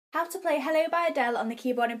How to play Hello by Adele on the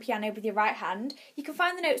keyboard and piano with your right hand. You can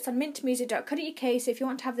find the notes on mintmusic.co.uk, so if you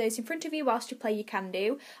want to have those in front of you whilst you play, you can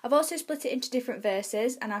do. I've also split it into different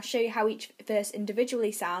verses, and I'll show you how each verse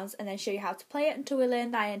individually sounds and then show you how to play it until we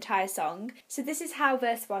learn the entire song. So this is how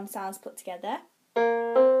verse 1 sounds put together.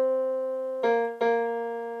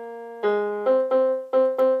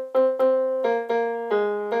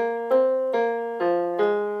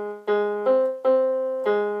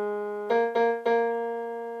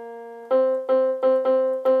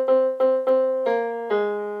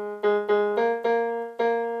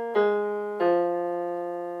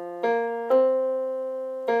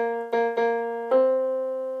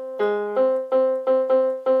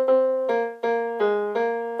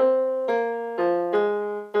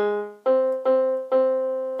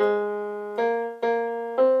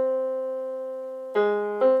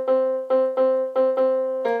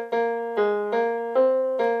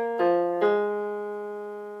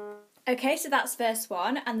 Okay, so that's verse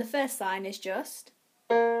 1, and the first line is just.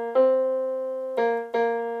 So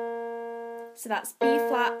that's B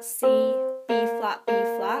flat, C, B flat, B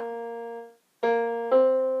flat.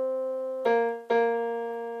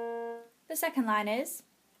 The second line is.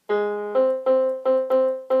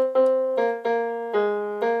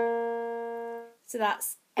 So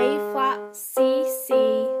that's A flat, C,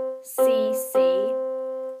 C, C, C,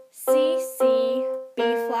 C, C, B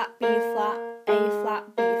flat, B flat, A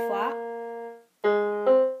flat, B flat.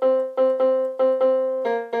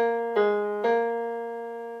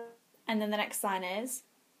 And then the next line is.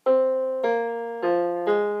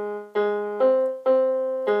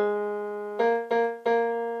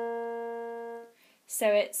 So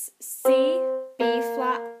it's C, B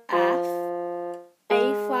flat, F,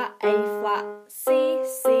 A flat, C,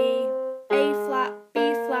 C, A flat,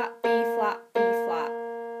 B flat, B flat, B flat.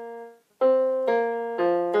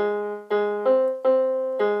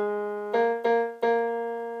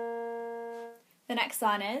 The next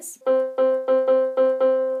line is.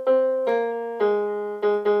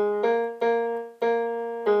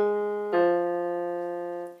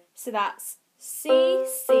 So that's C,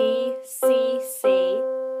 C, C, C,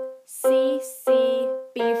 C, C,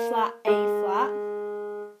 B flat, A flat.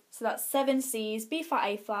 So that's 7 C's, B flat,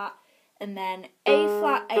 A flat, and then A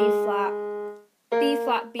flat, B flat,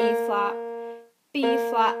 B flat, B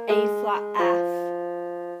flat, A flat, F.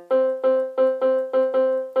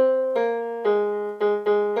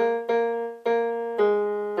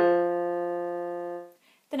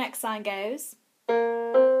 The next line goes.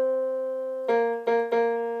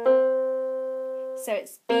 So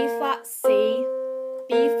it's B flat, C,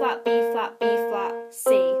 B flat, B flat, B flat, C.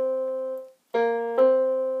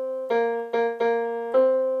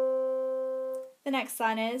 The next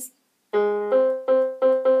line is.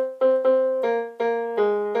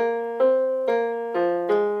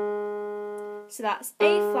 So that's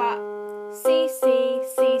A flat, C, C,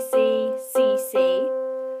 C, C, C, C,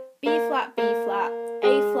 B flat, B flat,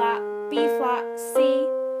 A flat, B flat, C,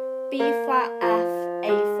 B flat, F, A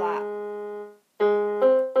flat.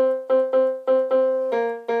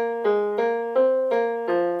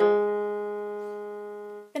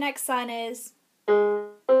 The next line is.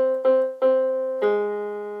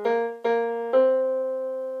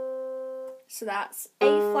 So that's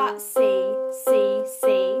A flat, C, C, C,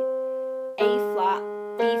 A flat,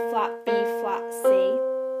 B flat, B flat, C.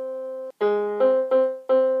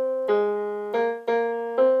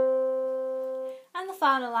 And the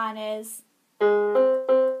final line is.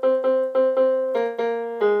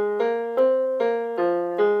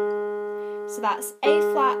 So that's A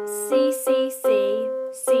flat, C, C, C,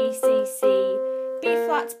 C, C, C, B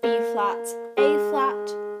flat, B flat, A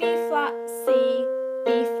flat, B flat, C, B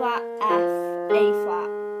flat, F, A flat.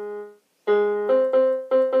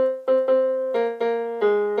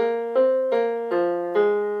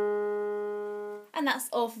 And that's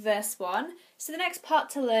all for verse 1. So the next part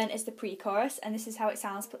to learn is the pre-chorus, and this is how it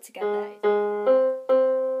sounds put together.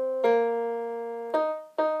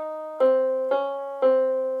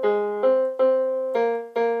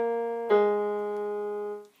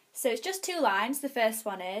 So it's just 2 lines. The first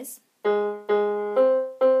one is.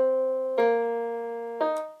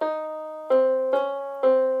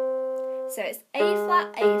 So it's A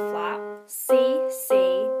flat, C,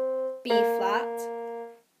 C, B flat,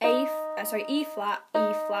 E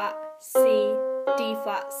flat, C, D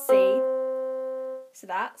flat, C. So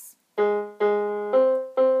that's.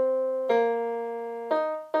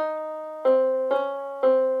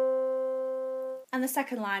 And the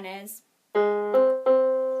second line is.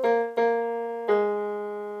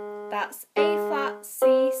 That's A flat,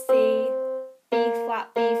 C, C, B flat,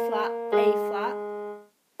 A flat.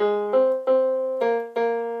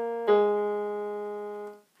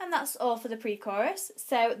 that's all for the pre-chorus.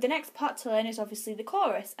 So the next part to learn is obviously the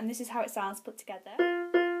chorus, and this is how it sounds put together.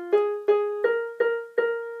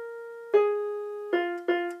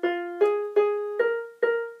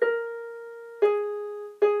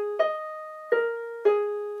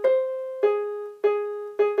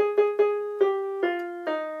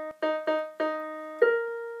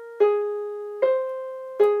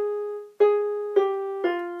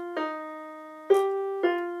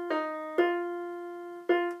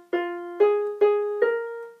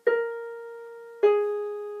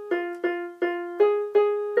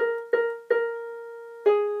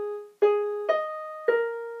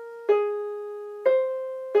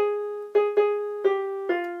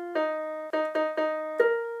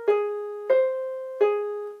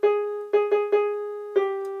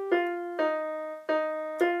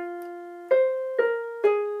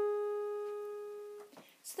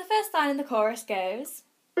 So the first line in the chorus goes,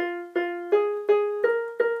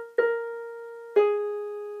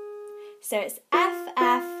 so it's F,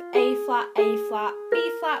 F, A flat, A flat,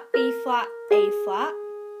 B flat, B flat, A flat.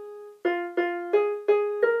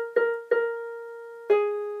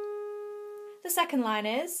 The second line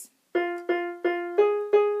is, and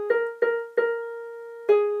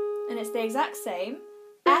it's the exact same,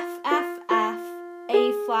 F, F, F,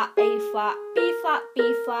 A flat, A flat, B flat,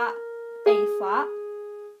 B flat, A flat.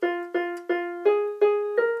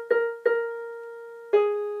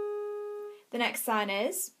 The next sign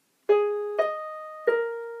is,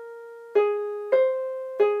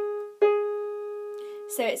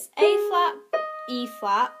 so it's A flat, E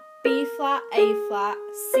flat, B flat, A flat,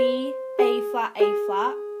 C, A flat, A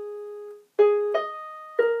flat.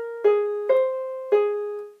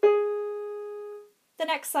 The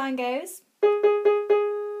next sign goes,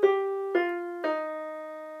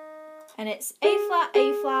 and it's A flat,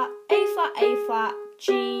 A flat, A flat, A flat,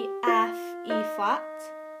 G, F, E flat.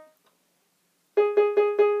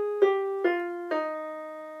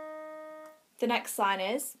 The next line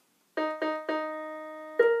is,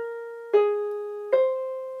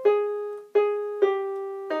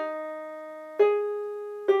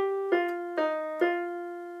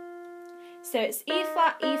 so it's E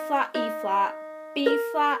flat, E flat, E flat, B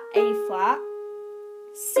flat, A flat,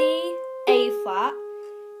 C, A flat,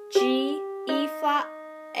 G, E flat,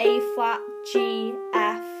 A flat, G,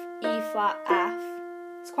 F, E flat, F.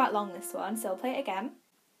 It's quite long, this one, so I'll play it again.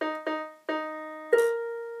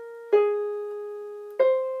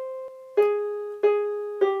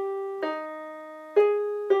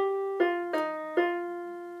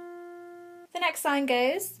 The next line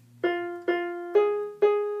goes,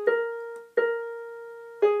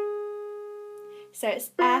 so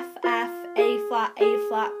it's F, F, A flat, A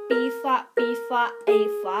flat, B flat, B flat, A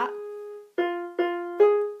flat.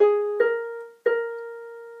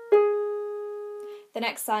 The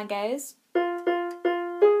next line goes,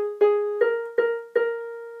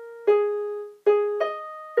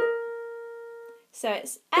 so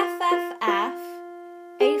it's F, F, F,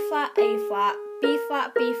 A flat, A flat, B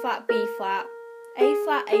flat, B flat, B flat, A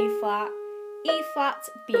flat, A flat, E flat,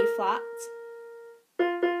 B flat.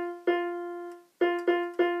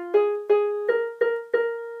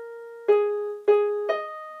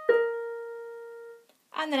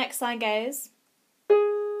 And the next line goes,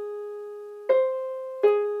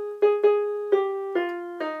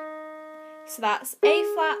 so that's A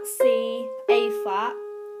flat, C, A flat,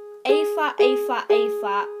 A flat, A flat, A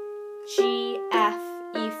flat, G, F,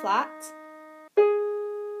 E flat.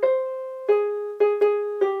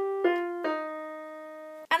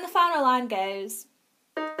 And the final line goes,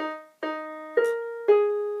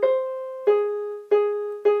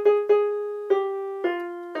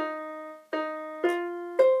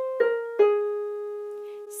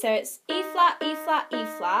 so it's E flat, E flat, E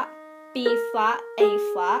flat, B flat, A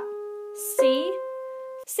flat, C,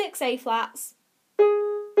 6 A flats,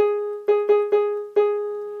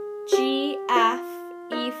 G, F,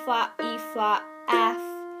 E flat, E flat, F,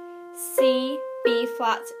 C, B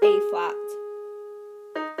flat, A flat.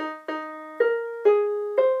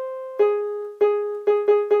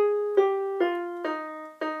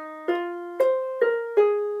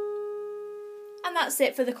 And that's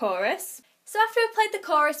it for the chorus. So after we've played the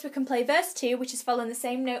chorus, we can play verse 2, which is following the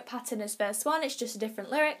same note pattern as verse 1, it's just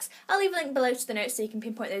different lyrics. I'll leave a link below to the notes so you can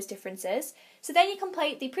pinpoint those differences. So then you can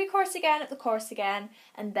play the pre-chorus again, at the chorus again,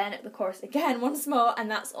 and then at the chorus again once more,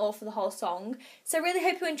 and that's all for the whole song. So I really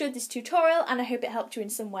hope you enjoyed this tutorial, and I hope it helped you in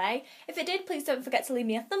some way. If it did, please don't forget to leave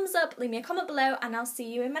me a thumbs up, leave me a comment below, and I'll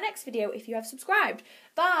see you in my next video if you have subscribed.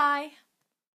 Bye!